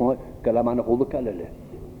calele cwant gyda man hwle calele.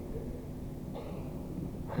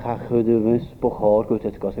 Chachwyd y fys bwchor gwyd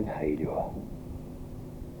etgos yng Nghaelio.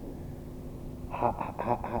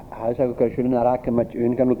 Haes ag o gyrsiwn yn arach yma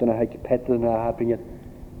yn gan lwyd yn haig pedl yn arach bryniad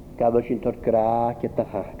gafel sy'n tor gra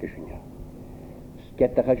getach ach gysyn.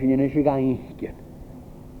 Getach ach sy'n yn eisiau gainchgyn.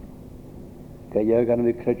 Gael gan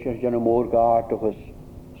y crydri jan y môr gart o'ch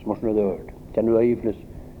smos na ddod. Jan y eifnus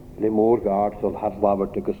le môr gart oedd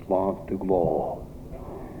harlafart ag yslant y glo.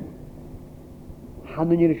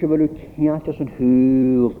 Han yn eisiau fel yw ciantas yn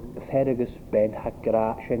hwyl fer ag ysben ha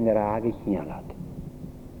sy'n graag i chianad.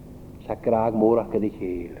 Sa graag môr ac ydy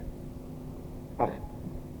chael. Ach,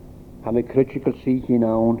 ham y critical sy'n chi'n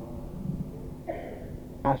awn.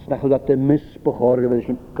 As na chwyd at y misbwchor gyda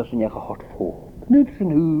gysyn eich a hot ffôl. Nid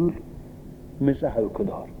sy'n hwyl. Mis a hawg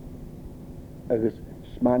o'r. Agus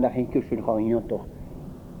smaen a hencyr sy'n choinion doch.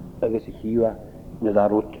 Agus y hiwa, nid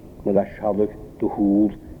arwt, nid a sialwg, dy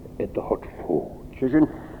hwyl, et dy hot ffôl. Sy'n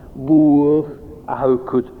bwch a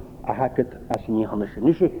hawg a hagad as yn ei hanes.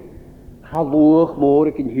 Nid halwch môr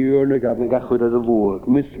ac yn hyr na gafn ag achwyr ad y lwg.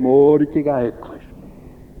 Mis môr ac ag eglwys.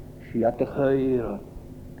 Si at y chyr.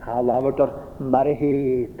 Ha lafart o'r mar y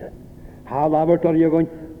hed. Ha lafart o'r iagon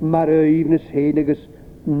mar y ifnus hed agos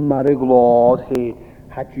mar y glod hed.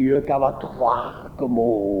 Ha gyr gaf a tlach y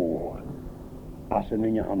môr. As yn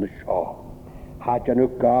ein hannes sio. Ha jan y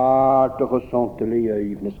gart o'ch o sontel i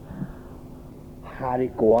ifnus. Ha i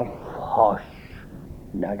gwar ffos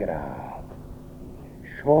na graf.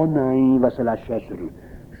 Sio nain fas y lasesrw,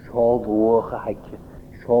 sio fwch a haicio,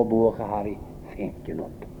 sio fwch a hari ffenkin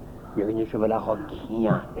ond. Iag yn eisiau fel ach o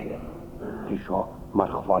ciatio, di sio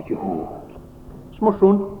mar chwaith i hwyl.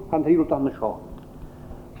 Smwrswn, han teir o dan y sio.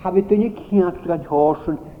 Hafyd dyn i ciatio gan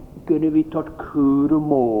horsyn gynnu fi tod cwr y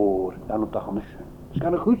môr dan o da hanesyn.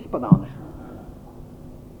 Sgan y chwysba da hanesyn.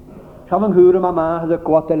 Siaf yn hwyr yma ma hyd y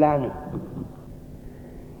gwad y lan.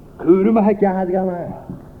 Hwyr yma hyd gad gan ma.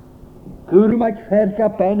 Cwr yma fer ga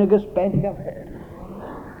ben agos ben ga fer.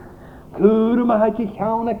 Cwr yma haid i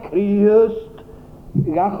llawn a criast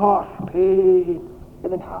ga chorpen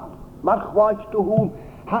ydyn ha. Mar chwaith dy hwn.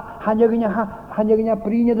 Hanyag yna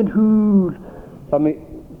brin ydyn hwyl. Sami,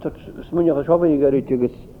 smynioch a siofyn i gyrwyd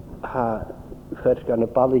agos ha fer gan y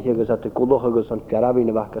balich agos at y gwlwch agos ond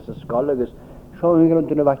garafin y fach as y sgol agos siofyn i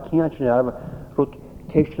gyrwyd yn y fach ciant yn arfa. Rwyd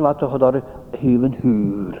ceisyn fat o'ch o'r hyl yn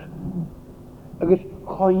hwyr. Agos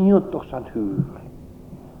choinion doch san hwyl.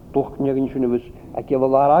 Toch niet eens een ik heb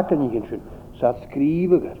wel raken niet eens zat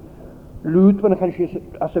schrijven. Luid van gaan ze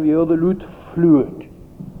als we de luid fluit.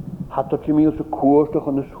 Had tot je meer zo koers toch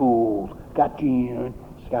aan de school. Gatien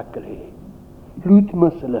schakelen. Luid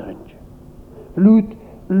musselantje. Luid.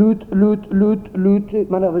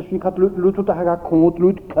 Maar dat is niet had luid tot hij gaat komt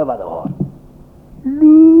luid kavador.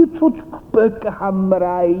 Luid tot bukken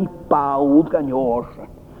hammerij pauw kan jorsen.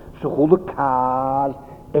 Zo goede kaal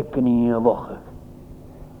ik niet woche.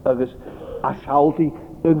 Dus als altijd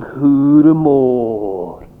een gure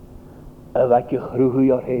moor. En wat je groeien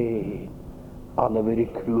jaar heen. En dan wil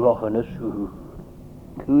ik kroeg aan de zoer.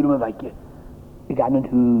 Gure me wat je. Ik ga een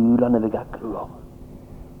huur en dan wil ik kroeg.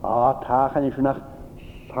 Taag en is nog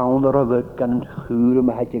zonder wek en een gure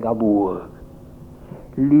me had je gaboer.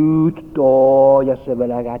 Luid door je ze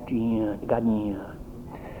wel gaat niet.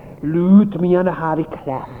 Luid me aan de haare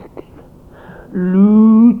klacht.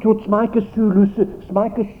 Luid tot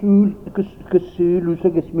smaken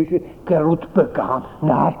gesulusse gesmisje kerutbekaan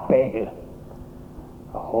naar bij.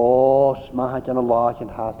 Smaak aan een laatje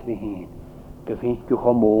haast heen. Gevindt je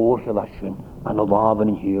gemoor gewassen aan de laven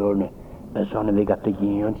in heerne. En zo'n weg at de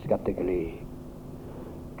jens gaat te geleeg.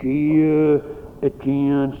 Het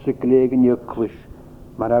jens te kleeg in je klis.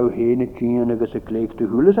 Maar hou heen het jens te kleeg te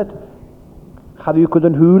hulen zet. Ga je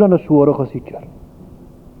kunnen hulen aan de zorgen zitten.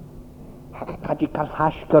 Gaat je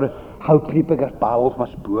kalhasker, hou priepiger pauws maar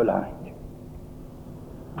spoorlijnd.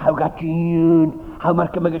 Hou gaat je, hou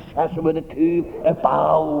maar me geschassen met de tuib en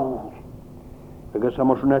pauws. Ik ga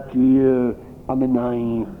maar zo net je aan mijn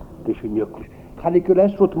naam, het is een jukkel. Ga ik je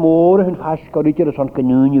les wat morgen een vastkorretje, dat is zo'n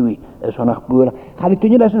kanunje, dat is zo'n spoorlijnd. Ga ik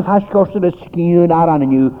je les een vastkorretje, dat is skien daar aan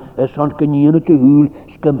je, dat is zo'n kanunje te huil,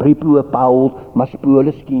 skan priepiger pauws maar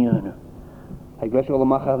spoorlijnd skien. Ik wist wel,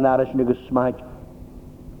 mag er naar als je gesmaakt.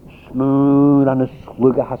 Smuur aan de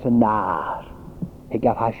slugge has een naar. Ik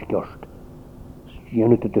heb haskjost.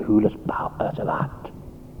 Stjene tot de hules bouw als een laat.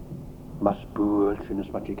 Maar spoeltje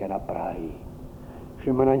is wat je kan apraai.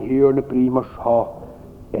 Ze men aan hier de prima scha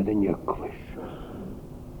en de juklis.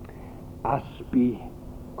 Aspi,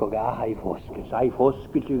 koga hij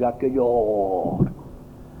voskes je gaat gejoor.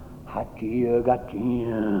 Had je gaat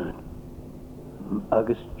jien.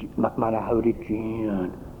 Agus, maar hou die jien.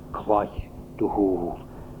 Klach de hoel.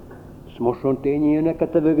 Smoshon teni na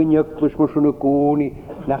katavegen juklis moshon kooni.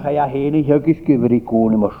 Na ga je heen jukis kiveri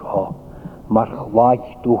kooni mosha. Maar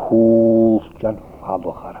glach de hoel jan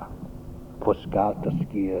fadochara. Poskaat de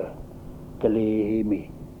skier. Klemi.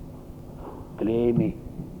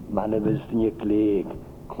 Mannen wisten je kleeg.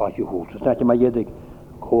 Klach je hoel. Dus dat je maar jedik.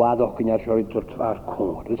 Kwaad ook in je sorry tot waar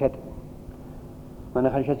komt. Dus het. Maar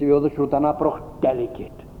dan ga je wilde zoet aan aproch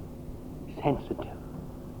delicate. Sensitive.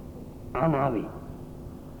 Anavi.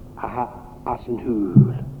 Aha, as een huul.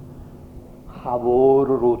 Gavoor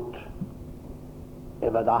roet.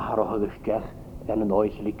 En wat achter gesteg en een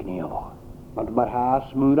oiselijk kniehoog. Want maar haar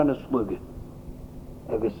smuur aan de slugge.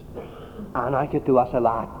 Dus Anatje toe was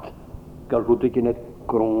laat. Geroet ik in het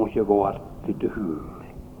kroontje gehoord uit de huul.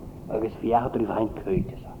 Dus via het er zijn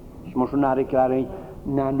keutjes. Dus moest naar de klare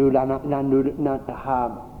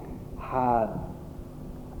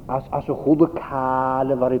als een goede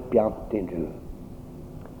kale waar ik piant in doe.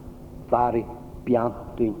 Waar ik piant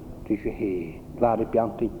in is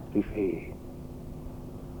heen.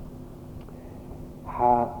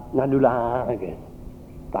 Na nu lagen,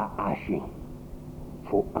 daar asje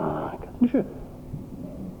voor aangen. Dus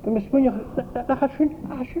dan misschien je, dat gaat zo'n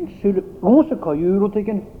asje zullen onze kajuur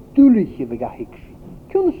tegen tulletje begahiks.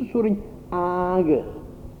 Kunnen ze zo'n aangen,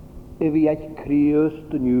 en wie het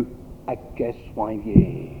kreeuwste nu, ik guess why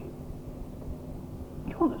je.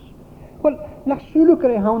 Jonas, wel, nach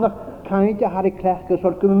zulke hou nog keintje had ik klachten,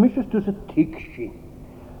 zal kunnen misjes tussen tikje.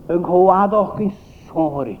 Een gewaad ook geen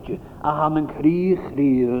zorgetje, en hem een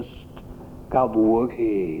kreeuwst, kaboog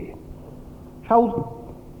heen. Schau,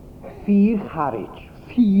 vier garretje.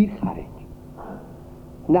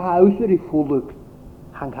 Na huis er die volk,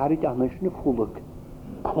 hang garretje anders een volk,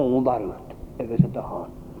 kon daaruit, en we zitten gaan.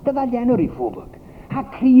 Dat is jij nog die volk. Ha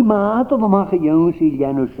klimaat of mag je jongens die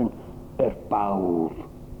jennussen erbouwt.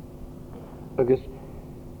 Dus,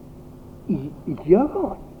 ja,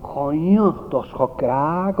 gewoon, dat is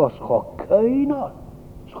gekraak, dat is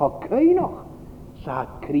gekeunig. Sa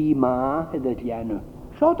klimaat dat jennu.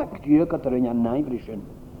 Zo dat kjøk at er en neibrischen.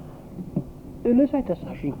 Ulle zei dat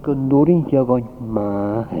als je kandorin jagan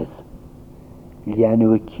maat.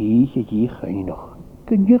 Jennu kies je geunig.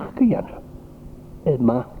 Kunjurke jennu. Het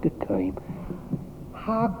maakt de kuim.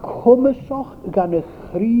 Ha komme zog gaan een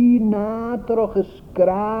grienaterige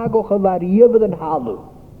skrago gevarieerde hallo.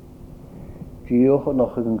 Tjoge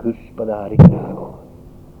nog een kus bij de krago.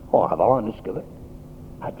 O, a bhain is gyfer.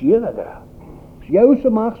 A diad a gra. Iaws y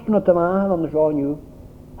machst na dy ma'n on y sio niw.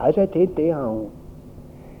 As a te te hawn.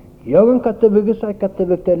 Iawn gata fygus a gata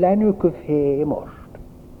fyg dy lenw cyfhe morst.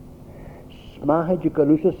 Smaha dy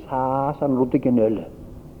galws y sas an rwdig yn yle.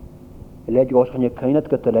 Yle dy os chan y cainat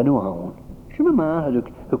gata lenw hawn. Siw ma ma'n hydwg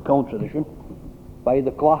hwgawnt sydd ysyn. Bai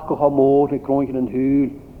dy glach o môr neu groen yn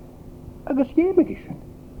hwyl. Agus iemig ysyn.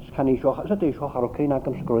 Sgan i sioch, as a dy sioch ar o cain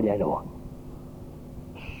agam sgrwyl enw.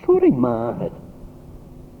 Sŵr ein ma'n hyd.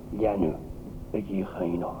 Lenw. Ydy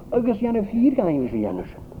chaino. Agus yan y ffyr gael ys y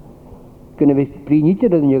yanwys. Gynna fi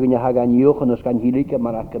brinityd ydyn nhw gynna hag an iwch yn ysgan hilig a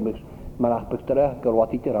ma'n achbygdara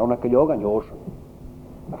gyrwati dy rawn ac yliog an iwrs.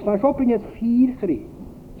 Ac sa'n sio brinit ffyr chri.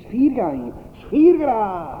 Sffyr gael. Sffyr gra.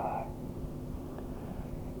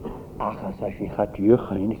 Ach as a sy'n chadiwch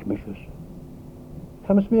yn unig mysys.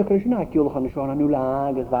 Cam ysmig rysyn ac iwlch yn y sion anw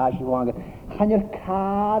lag as fas yn wang. Chan yr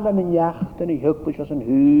cad yn y iacht yn y hyglwys as yn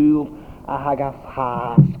hwyl a hag a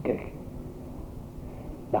ffasgych.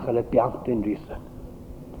 Nach alle bianten rissen.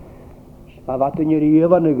 Maar wat in je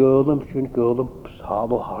rieven en gulden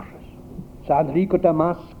psalo harses. Zijn rico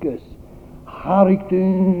Damascus. Harik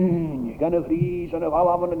dun. Je kan een vries en een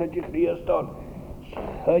valavan en een jigrieston.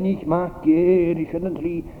 Schönig maak geer. Ik kan een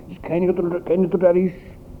drie. Schijn het er is.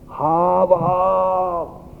 Haal.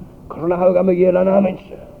 Krona hou gaan me gelen aan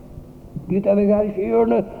mensen. Dit heb ik al eens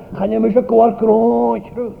eerder. Ga je me zo kwaad kroon.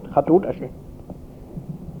 Gaat dood als je.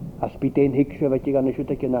 As bydd ein higsio fe ti gan ysio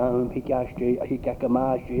dy gynnam higag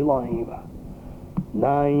yma ysio laifa.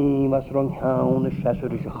 Naim as rong hawn y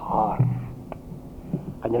seswr ysio char.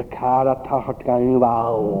 Gan yr car a tachart gan yw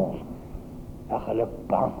fawl. Ach al y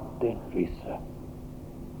bant yn risa.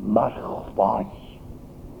 Mar chwaith.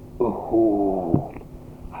 Y hŵl.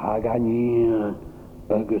 Ha gan un.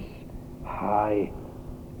 Agus hai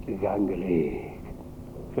gan gyleg.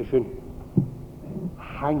 Sesyn.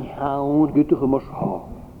 Hang hawn gydwch ymwys ho.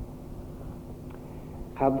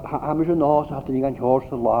 Ham is een oos had hij gaan hoors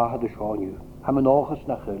te lachen de schoon. Ham een oogjes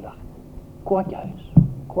naar gullig. Kwaadjuis.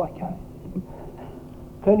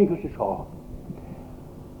 Ken ik eens de schoon.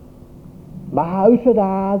 Maar huis het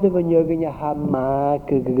aarde wanneer je ham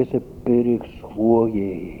maken is een berg schoon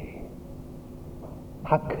je.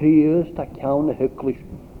 Ha kreus dat jouw huklis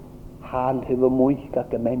hand hebben moeite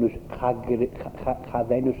dat de menus ga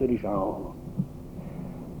venus er is aan.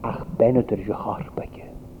 Ach ben het er is een harpetje.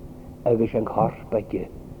 Agus een harpetje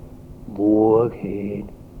boog heen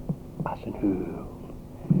as een hul.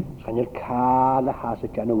 Schan je kale has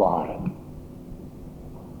het aan waren.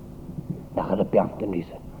 Dan gaat de bianten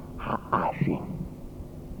is ha asin.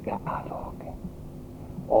 Ja aloge.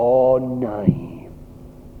 O nee.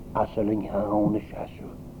 As een haun is asu.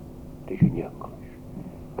 Het is een jukkus.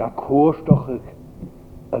 Ga koers toch ik.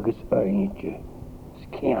 Agus eentje.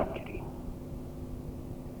 Skantri.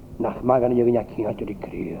 Nach magan je ja kiantri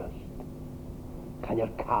kreus. Kan je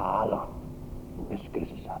kalen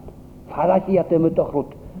ysgrysaad. Fadach i at ymwyd o'ch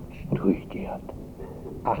rwyd stwydiad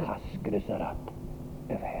a chasgrysaad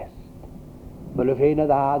y fest. Wel y fein a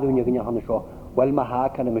dda dwi'n ygyn i hannes o, wel ma ha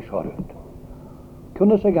can ym y siorwyd.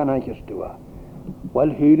 Cwnnws y ganach ystwa,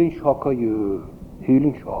 wel hylyn sioc o yw,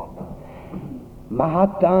 hylyn sioc. Ma ha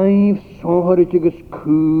daif sonhorig ygys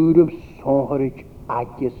cwrym sonhorig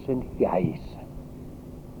agos yn hiais.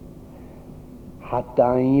 Ha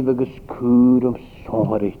daif ygys cwrym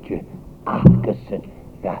sonhorig agos yn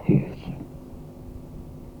hiais.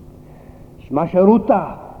 Sma siarwta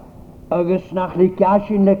ygys nach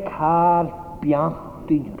ligasyn y cael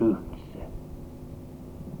biantyn rwtse.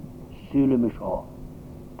 Sylwm y sio,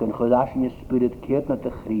 dyn chydasyn y spyryd cyd na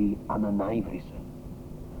dy chri an y naifrysyn.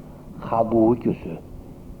 Chabwyd ysy,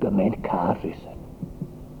 gymen carrysyn.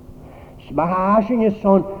 Mahasyn y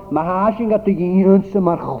son, mahasyn at y gyn sy'n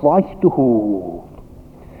mar chwaith dy hwf.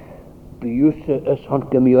 Biws y son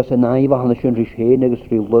gymi os y naif a hann sy'n ryshen agos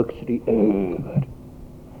rhy lygs rhy yfyr.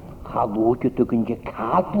 Chalwyd ydw gyn dy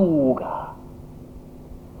cadwga.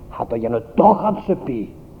 Had o yan y dochan sy'n bi.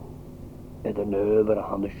 Ydyn yfyr a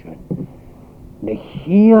hann sy'n. Ne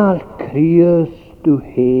chial crias dw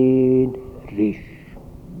hen rys.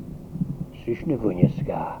 Sys na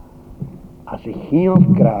fwynysga. As y chial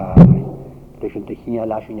graag. Dus een techniek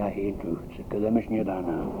laat je naar heen toe. Ze kunnen me niet aan.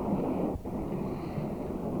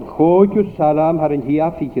 Goed, je salam har een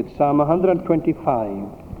hiafiet, Psalm 125.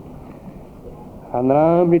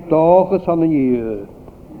 Hanram niet toch eens aan een jaar.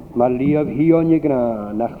 Maar lief hier aan je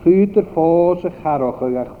graan. Nach vuur voor ze garoche,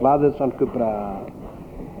 nach vlades aan gebraad.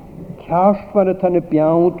 Kerst van het aan de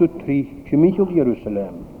biauw te tri, Chemichel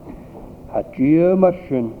Jeruzalem. Het je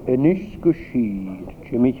marschen en is geschied,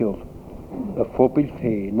 Chemichel. Een voorbeeld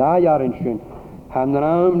van najaren Han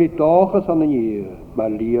raam niet dagen aan een jaar, maar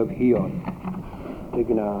lief hier. De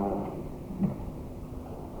genade.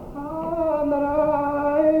 Han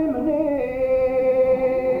raam niet.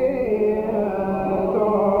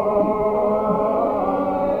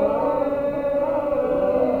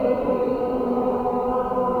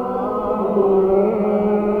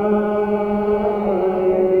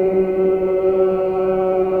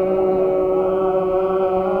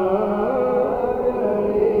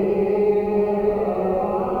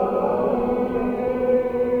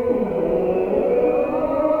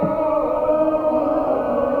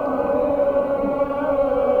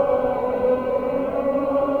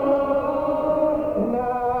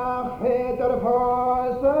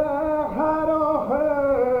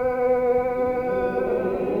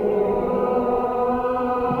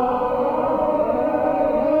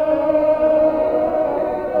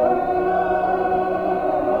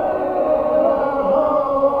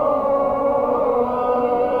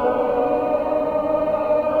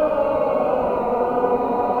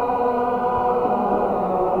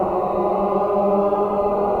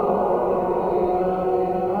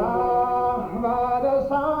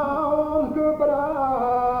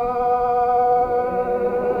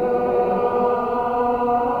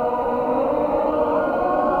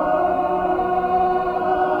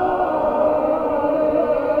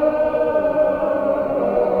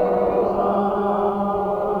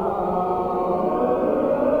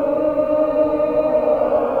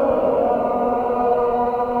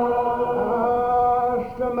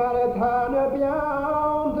 Maritane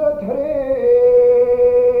beyond the tree.